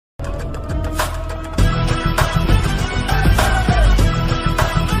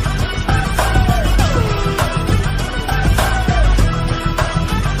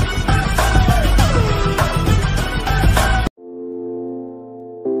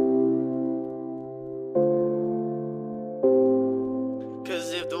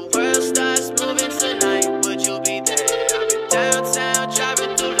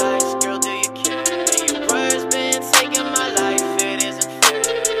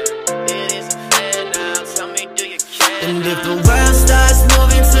And if the world starts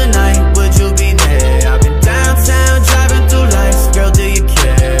moving tonight, would you be there? I've been downtown driving through lights, girl, do you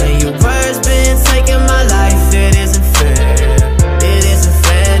care? And your words been taking my life, it isn't fair. It isn't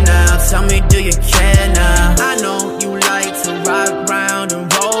fair now, tell me, do you care now? I know you like to rock round and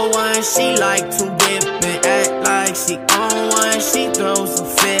roll one. She like to whip and act like she on one. She throws a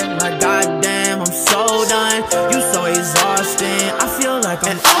fit like goddamn, I'm so done. You so exhausting, I feel like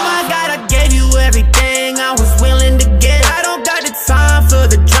I'm. And oh my God, I gave you everything I was willing to get. I don't got the time for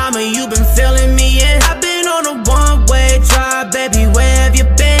the drama you've been filling me in. I've been on a one-way drive, baby, where have you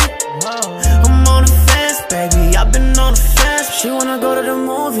been? I'm on the fence, baby, I've been on the fence. She wanna go to the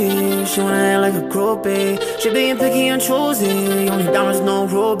movies, she wanna act like a groupie. She being picky and choosy, only diamonds, no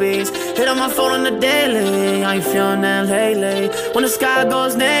rubies. Hit on my phone on the daily, how you feeling that lately? When the sky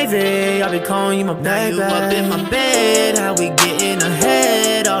goes navy, I'll be calling you my baby. Now you up in my bed, how we getting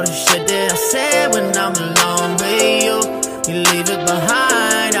ahead? All the shit that I said when I'm alone with you, you leave it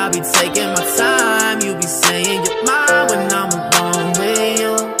behind. I'll be taking my time, you be saying you're mine when I'm alone with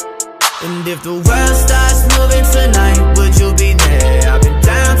you. And if the world starts moving tonight, would you be there? I've been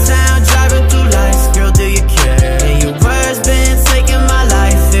downtown driving through lights, girl, do you care? And your words been taking my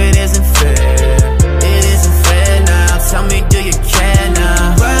life, it isn't fair. It isn't fair now, tell me, do you care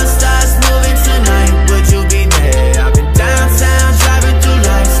now? The world starts moving tonight, would you be there? I've been downtown driving through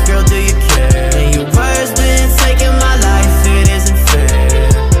lights, girl, do you care? And your words been taking my life, it isn't fair.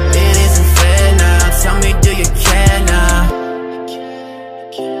 It isn't fair now, tell me, do you care now?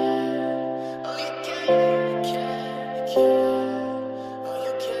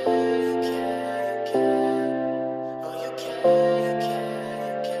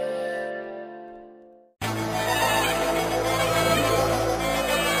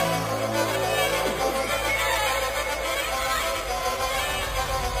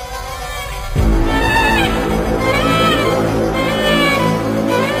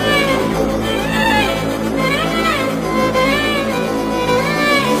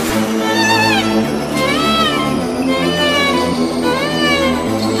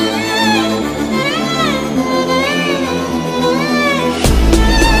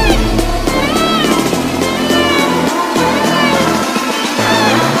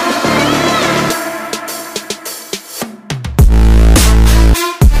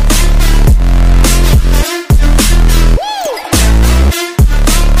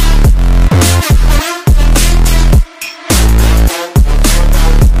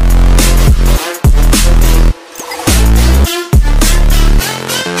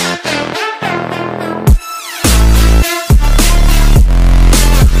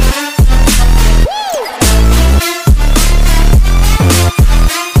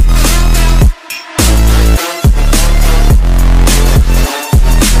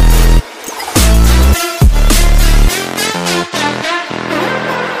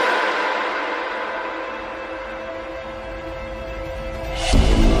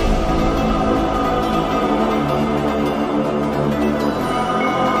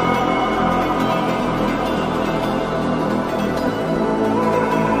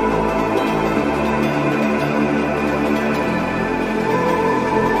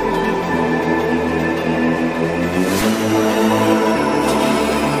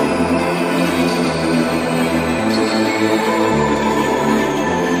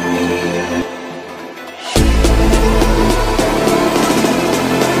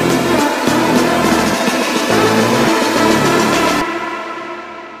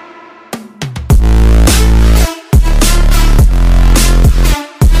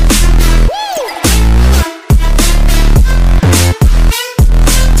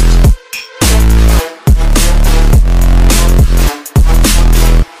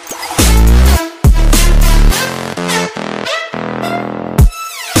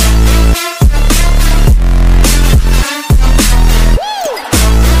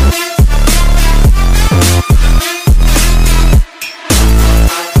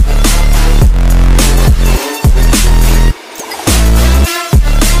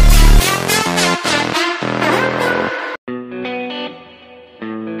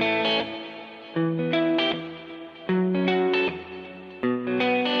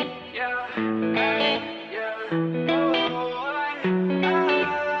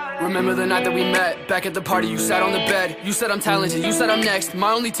 Remember the night that we met, back at the party, you sat on the bed. You said I'm talented, you said I'm next.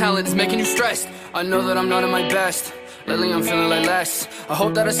 My only talent is making you stressed. I know that I'm not at my best. Lately I'm feeling like less. I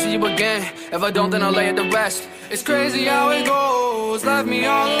hope that I see you again. If I don't, then I'll lay it to rest. It's crazy how it goes, left me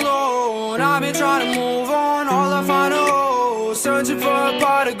all alone. I've been trying to move on, all I find are holes. Searching for a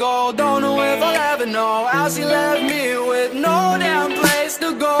pot of gold, don't know if I'll ever know how she left me with no damn place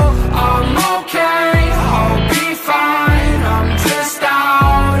to go. I'm okay, I'll be fine.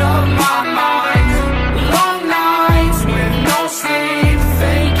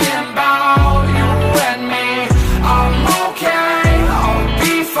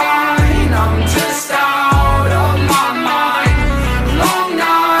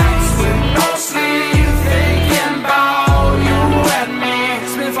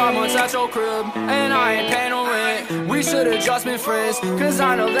 friends, cause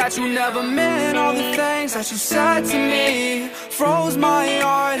I know that you never meant all the things that you said to me. Froze my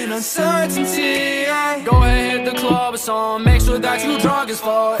heart in uncertainty. Go ahead, hit the club or something, make sure that you drunk as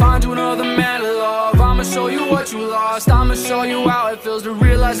fuck. Find you another man to love, I'ma show you what you lost. I'ma show you how it feels to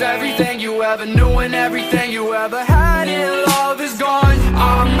realize everything you ever knew and everything you ever had in love is gone.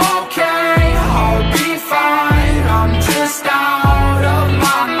 I'm okay, I'll be fine, I'm just out of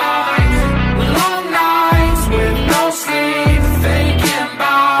my mind. Long nights with no sleep, thinking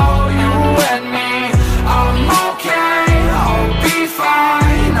about you and me. I'm okay, I'll be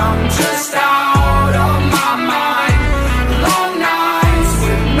fine, I'm just out of my mind. Long nights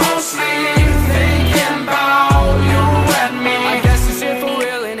with no sleep, thinking about you and me. I guess it's it for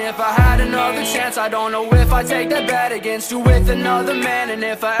real, and if I had another chance, I don't know if I'd take that bet against you with another man. And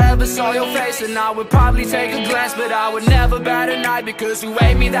if I ever saw your face, then I would probably take a glance, but I would never bat an eye, because you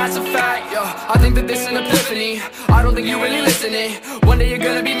hate me, that's a fact. I think that this is an epiphany, I don't think you really listening. One day you're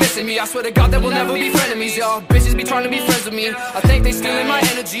gonna be missing me, I swear to God that we'll never be frenemies. Y'all bitches be trying to be friends with me, I think they stealing my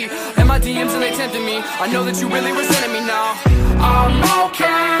energy and my DMs and they tempting me. I know that you really resenting me now. I'm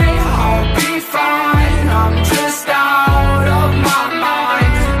okay, I'll be fine, I'm just out